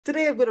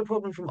Today I've got a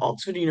problem from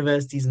Oxford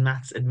University's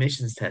maths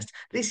admissions test.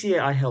 This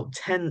year I helped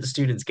 10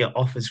 students get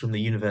offers from the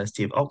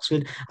University of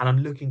Oxford, and I'm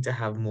looking to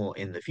have more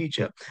in the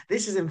future.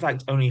 This is in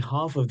fact only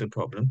half of the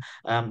problem.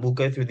 We'll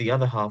go through the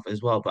other half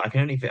as well, but I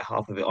can only fit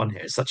half of it on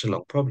here. It's such a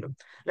long problem.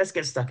 Let's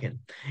get stuck in.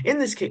 In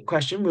this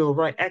question, we will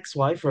write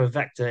xy for a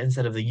vector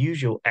instead of the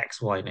usual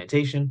xy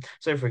notation.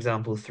 So for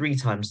example, 3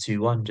 times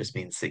 2, 1 just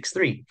means 6,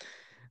 3.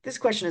 This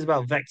question is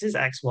about vectors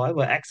x, y,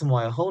 where x and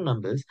y are whole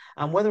numbers,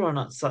 and whether or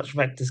not such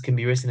vectors can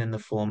be written in the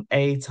form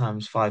a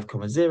times 5,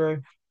 comma 0,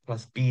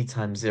 plus b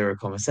times 0,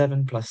 comma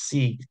 7, plus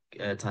c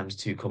times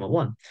 2, comma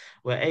 1,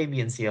 where a, b,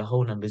 and c are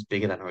whole numbers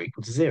bigger than or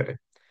equal to 0.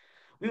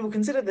 We will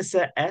consider the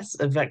set S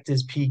of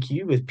vectors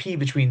PQ with p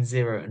between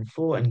 0 and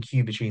 4 and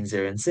q between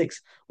 0 and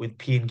 6, with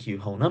p and q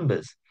whole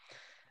numbers.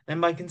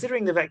 Then by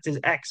considering the vectors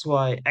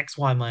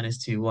xy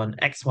minus 2, 1,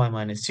 xy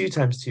minus 2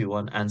 times 2,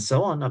 1, and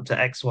so on up to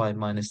xy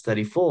minus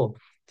 34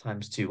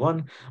 times 2,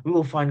 1, we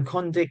will find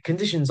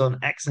conditions on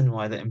x and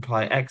y that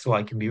imply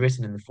xy can be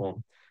written in the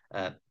form,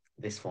 uh,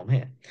 this form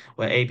here,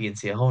 where a, b, and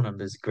c are whole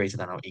numbers greater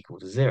than or equal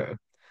to 0.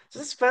 So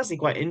this is firstly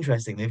quite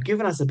interesting. They've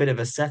given us a bit of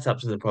a setup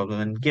to the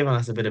problem and given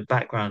us a bit of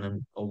background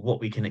on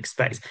what we can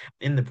expect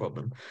in the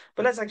problem.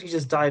 But let's actually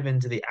just dive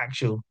into the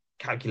actual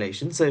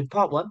calculation. So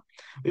part one,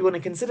 we want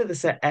to consider the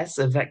set S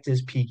of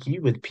vectors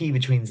PQ with P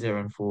between 0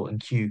 and 4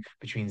 and Q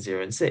between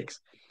 0 and 6.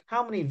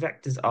 How many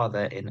vectors are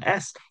there in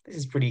S? This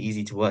is pretty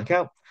easy to work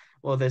out.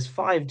 Well, there's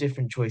 5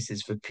 different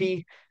choices for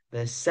P,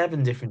 there's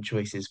 7 different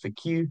choices for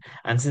Q,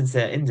 and since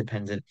they're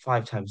independent,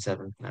 5 times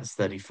 7, that's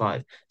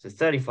 35. So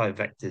 35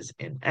 vectors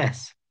in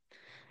S.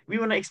 We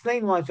want to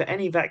explain why for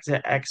any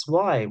vector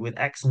xy with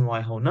x and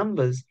y whole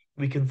numbers,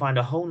 we can find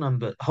whole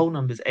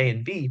numbers a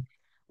and b,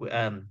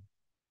 um,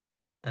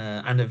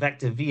 and a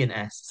vector v in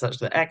S such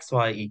that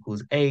xy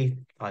equals a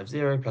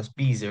 50 plus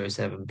b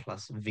 07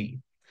 plus v.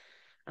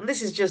 And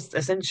this is just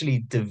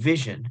essentially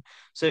division.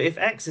 So if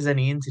x is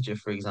any integer,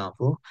 for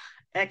example,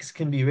 x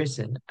can be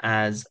written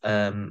as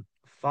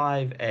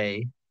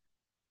 5a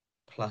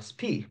plus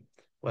p,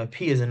 where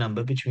p is a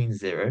number between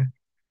 0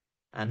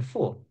 and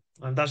 4.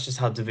 And that's just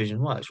how division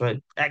works,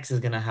 right? X is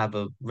going to have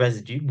a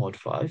residue, mod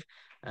 5,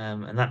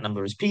 and that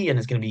number is P, and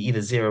it's going to be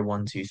either 0,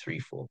 1, 2, 3,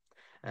 4.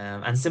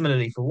 And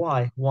similarly for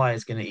Y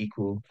is going to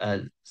equal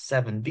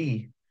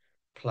 7B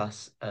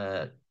plus,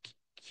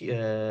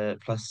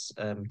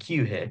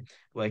 Q here,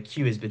 where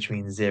Q is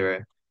between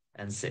 0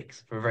 and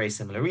 6 for a very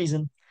similar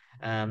reason.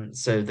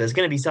 So there's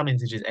going to be some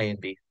integers A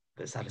and B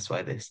that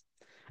satisfy this.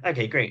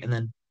 Okay, great. And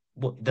then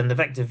the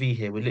vector v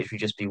here would literally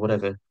just be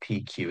whatever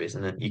PQ is,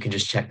 and then you can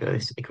just check that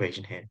this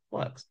equation here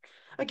works.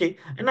 Okay,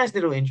 a nice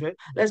little intro.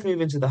 Let's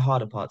move into the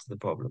harder parts of the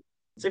problem.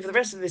 So for the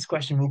rest of this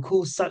question, we'll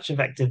call such a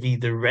vector v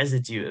the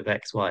residue of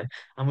xy,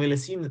 and we'll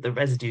assume that the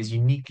residue is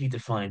uniquely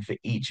defined for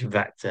each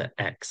vector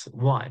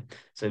xy.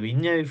 So we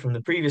know from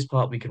the previous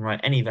part we can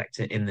write any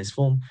vector in this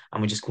form,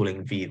 and we're just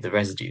calling v the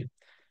residue.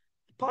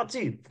 Part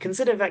two,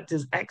 consider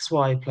vectors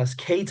xy plus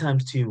k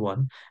times 2,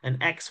 1 and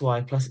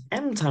xy plus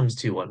m times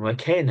 2, 1, where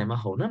k and m are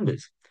whole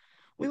numbers.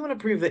 We want to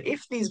prove that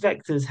if these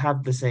vectors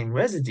have the same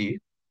residue,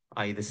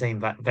 i.e. the same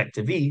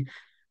vector v,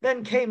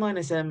 then k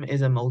minus m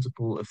is a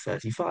multiple of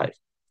 35.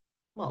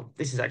 Well,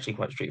 this is actually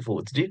quite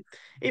straightforward to do.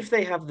 If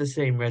they have the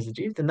same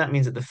residue, then that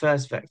means that the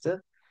first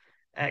vector,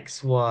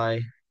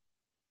 xy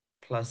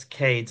plus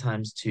k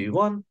times 2,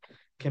 1,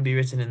 can be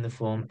written in the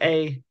form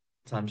a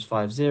times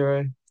 5,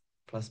 0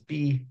 plus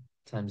b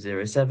times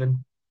 0,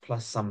 7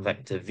 plus some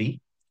vector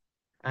v.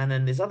 And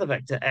then this other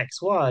vector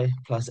xy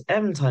plus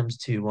m times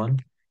 2, 1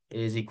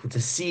 is equal to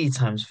c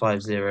times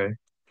 5, 0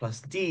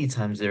 plus d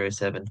times 0,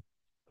 7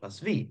 plus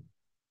v.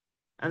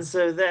 And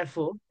so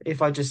therefore,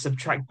 if I just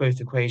subtract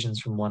both equations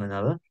from one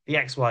another, the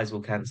xy's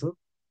will cancel.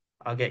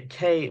 I'll get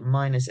k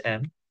minus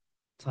m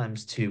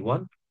times 2,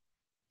 1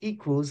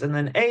 equals, and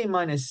then a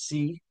minus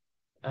c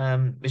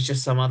is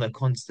just some other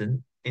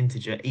constant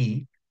integer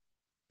e,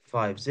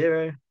 5,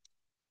 0.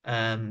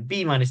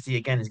 B minus d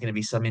again is going to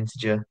be some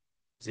integer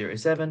 0,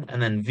 7,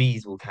 and then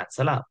v's will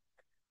cancel out.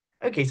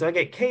 Okay, so I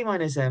get k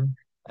minus m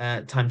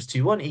times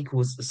 2, 1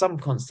 equals some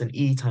constant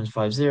e times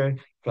 5, 0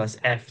 plus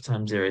f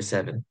times 0,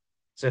 7.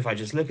 So if I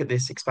just look at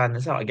this, expand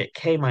this out, I get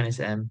k minus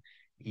m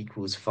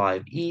equals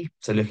 5e.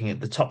 So looking at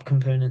the top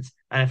components,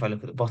 and if I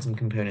look at the bottom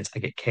components, I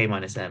get k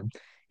minus m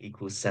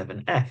equals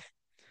 7f.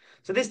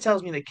 So this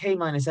tells me that k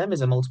minus m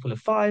is a multiple of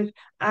 5,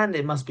 and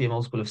it must be a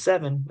multiple of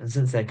 7. And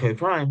since they're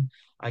co-prime,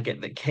 I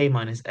get that k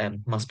minus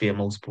m must be a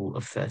multiple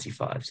of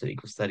 35. So it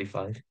equals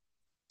 35,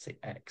 say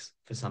x,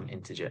 for some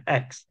integer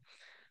x.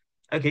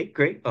 Okay,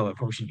 great. Oh, I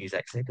probably shouldn't use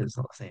x here because it's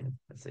not the same.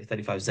 Let's say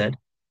 35z.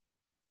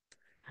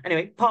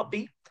 Anyway, part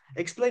B,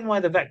 explain why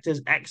the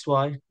vectors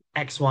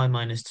xy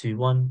minus 2,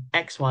 1,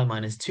 xy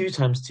minus 2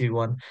 times 2,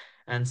 1,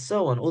 and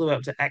so on, all the way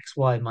up to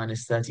xy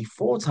minus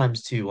 34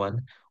 times 2, 1,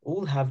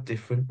 all have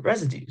different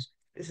residues.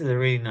 This is a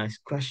really nice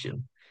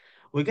question.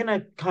 We're going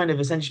to kind of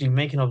essentially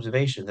make an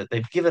observation that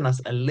they've given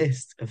us a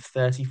list of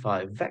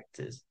 35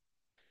 vectors.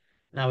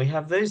 Now we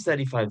have those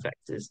 35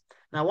 vectors.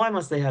 Now, why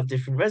must they have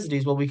different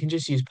residues? Well, we can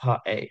just use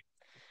part A.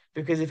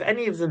 because if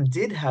any of them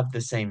did have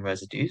the same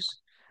residues,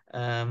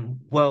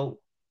 well,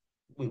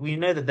 we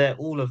know that they're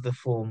all of the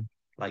form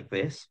like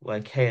this,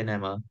 where K and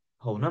M are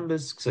whole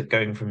numbers, so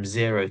going from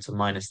 0 to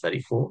minus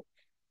 34.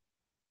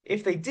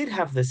 If they did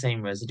have the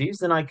same residues,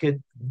 then I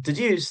could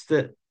deduce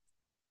that,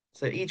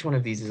 so each one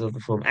of these is of the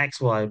form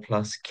xy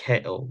plus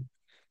k, or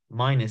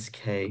minus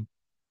k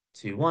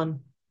to 1,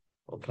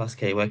 or plus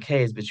k, where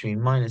k is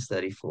between minus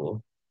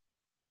 34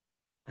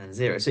 and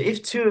 0. So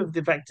if two of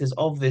the vectors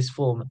of this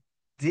form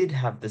did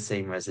have the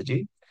same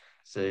residue,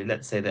 so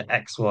let's say that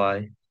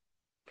xy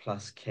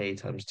plus k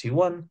times 2,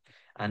 1,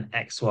 and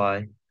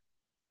xy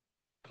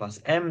plus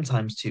m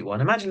times 2,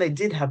 1. Imagine they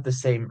did have the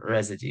same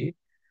residue.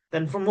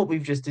 Then from what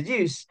we've just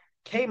deduced,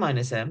 k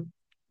minus m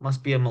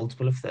must be a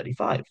multiple of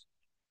 35.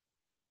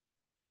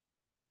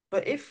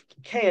 But if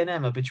k and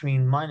m are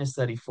between minus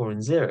 34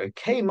 and 0,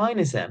 k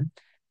minus m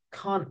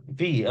can't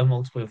be a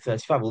multiple of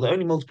 35. Well, the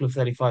only multiple of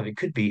 35 it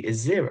could be is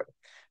 0.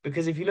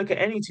 Because if you look at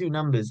any two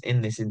numbers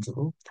in this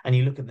interval and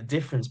you look at the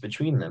difference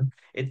between them,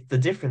 the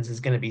difference is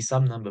going to be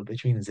some number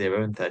between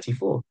 0 and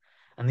 34.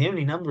 And the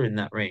only number in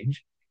that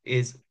range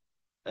is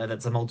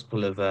that's a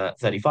multiple of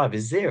 35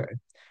 is 0.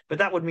 But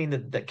that would mean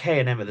that k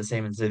and m are the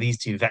same, and so these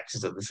two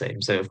vectors are the same.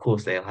 So of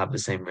course they'll have the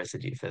same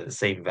residue for the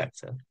same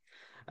vector.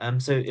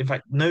 So in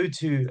fact, no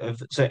two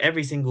of so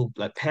every single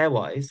like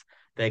pairwise,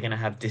 they're going to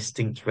have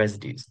distinct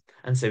residues,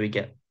 and so we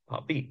get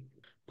part B.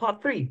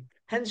 Part three.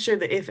 Hence show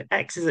that if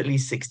x is at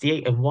least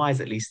 68 and y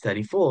is at least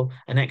 34,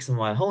 and x and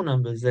y are whole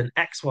numbers, then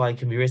xy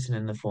can be written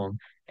in the form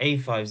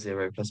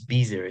a50 plus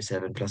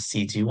b07 plus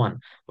c21,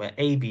 where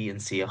a, b,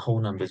 and c are whole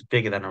numbers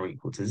bigger than or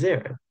equal to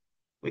 0.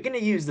 We're going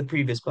to use the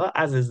previous part,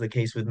 as is the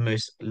case with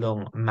most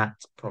long math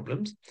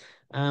problems.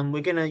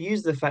 We're going to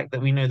use the fact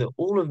that we know that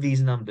all of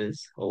these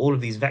numbers, or all of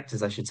these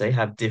vectors, I should say,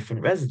 have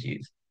different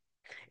residues.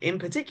 In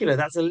particular,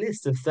 that's a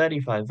list of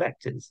 35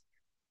 vectors.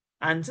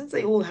 And since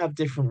they all have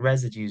different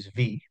residues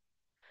v,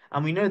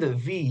 and we know that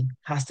v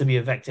has to be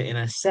a vector in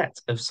a set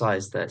of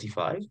size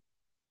 35.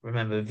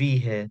 Remember, v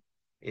here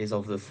is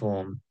of the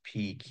form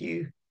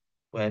pq,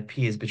 where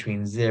p is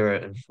between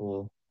 0 and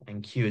 4,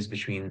 and q is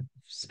between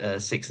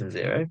 6 and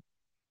 0.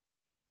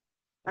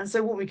 And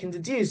so what we can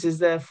deduce is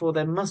therefore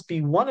there must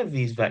be one of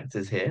these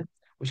vectors here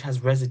which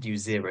has residue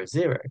 0,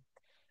 0.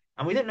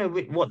 And we don't know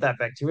what that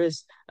vector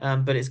is,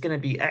 but it's going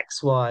to be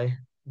xy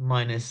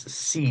minus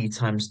c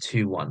times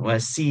 2, 1, where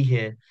c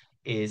here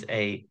is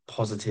a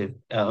positive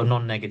or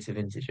non-negative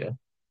integer.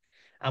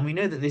 And we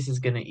know that this is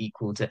going to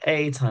equal to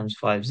a times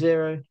 5,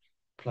 0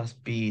 plus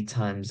b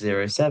times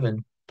 0,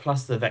 7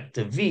 plus the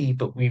vector v,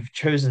 but we've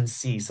chosen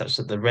c such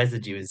that the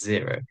residue is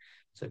 0.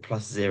 So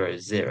plus 0,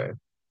 0.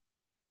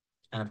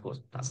 And of course,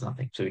 that's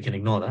nothing, so we can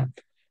ignore that.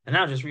 And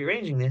now just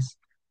rearranging this,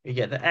 we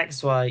get that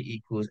xy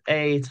equals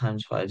a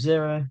times 5,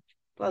 0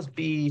 plus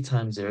b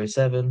times 0,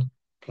 7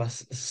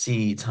 plus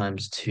c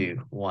times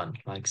 2, 1,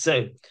 like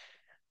so.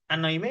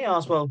 And now you may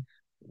ask, well,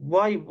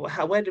 where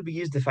did we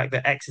use the fact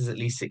that x is at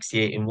least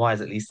 68 and y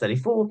is at least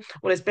 34?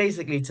 Well, it's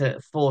basically to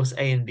force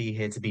a and b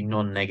here to be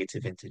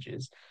non-negative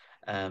integers.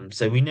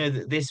 So we know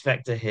that this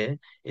vector here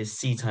is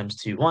c times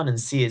 2, 1, and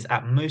c is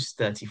at most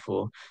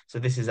 34. So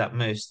this is at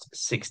most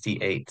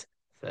 68,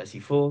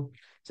 34.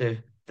 So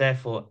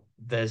therefore,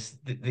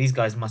 these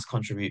guys must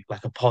contribute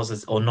like a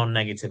positive or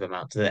non-negative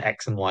amount to the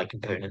x and y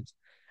component.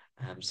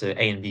 So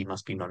a and b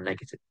must be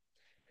non-negative.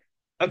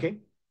 Okay,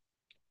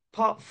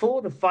 part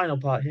four, the final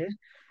part here.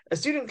 A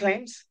student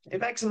claims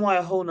if x and y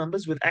are whole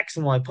numbers with x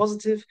and y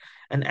positive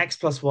and x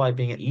plus y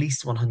being at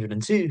least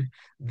 102,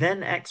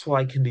 then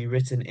xy can be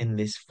written in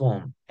this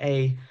form,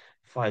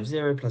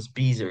 a50 plus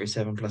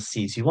b07 plus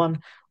c21,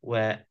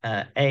 where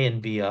a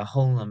and b are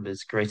whole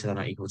numbers greater than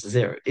or equal to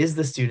 0. Is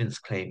the student's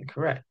claim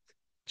correct?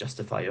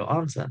 Justify your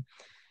answer.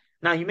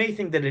 Now, you may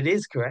think that it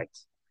is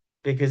correct,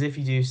 because if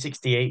you do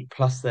 68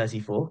 plus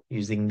 34,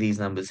 using these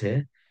numbers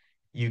here,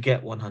 you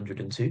get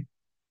 102.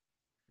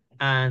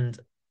 And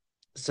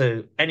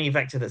so any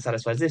vector that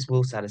satisfies this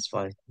will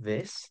satisfy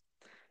this.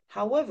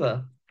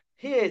 However,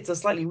 here it's a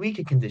slightly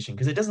weaker condition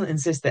because it doesn't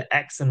insist that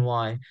x and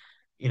y,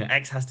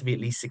 x has to be at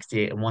least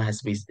 68 and y has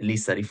to be at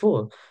least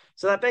 34.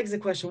 So that begs the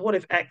question, what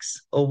if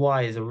x or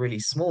y is a really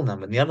small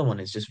number and the other one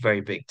is just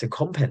very big to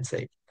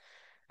compensate?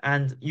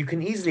 And you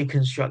can easily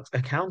construct a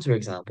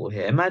counterexample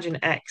here. Imagine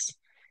x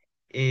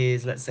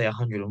is, let's say,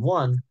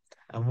 101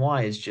 and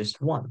y is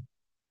just 1.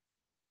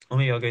 Or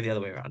maybe I'll go the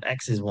other way around.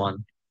 X is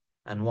 1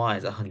 and y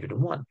is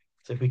 101.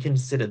 So if we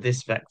consider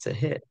this vector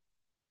here,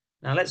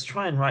 now let's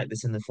try and write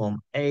this in the form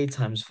a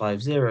times 5,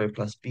 0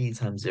 plus b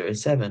times 0,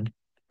 7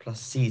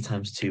 plus c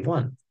times 2,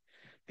 1.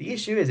 The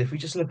issue is if we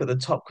just look at the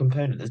top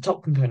component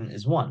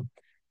is 1,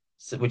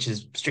 so, which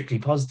is strictly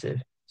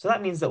positive. So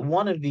that means that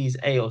one of these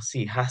a or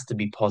c has to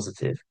be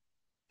positive.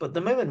 But the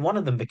moment one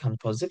of them becomes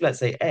positive, let's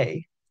say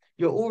a,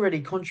 you're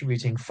already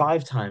contributing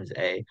 5 times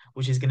a,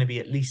 which is going to be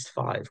at least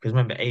 5, because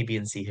remember, a, b,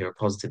 and c here are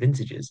positive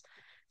integers.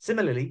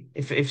 Similarly,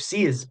 if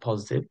c is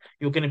positive,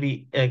 you're going to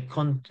be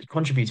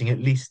contributing at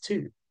least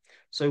 2.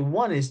 So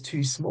one is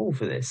too small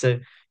for this. So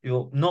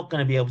you're not going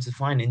to be able to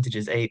find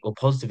integers A or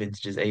positive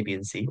integers A, B,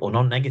 and C, or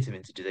non-negative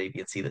integers A, B,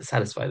 and C that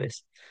satisfy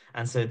this.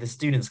 And so the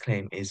student's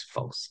claim is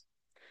false.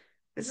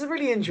 This is a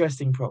really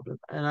interesting problem,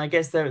 and I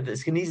guess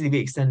this can easily be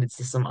extended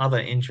to some other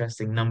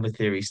interesting number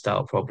theory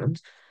style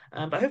problems.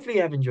 But hopefully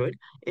you have enjoyed.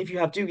 If you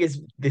have, do give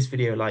this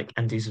video a like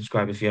and do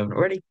subscribe if you haven't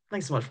already.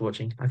 Thanks so much for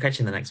watching. I'll catch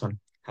you in the next one.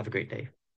 Have a great day.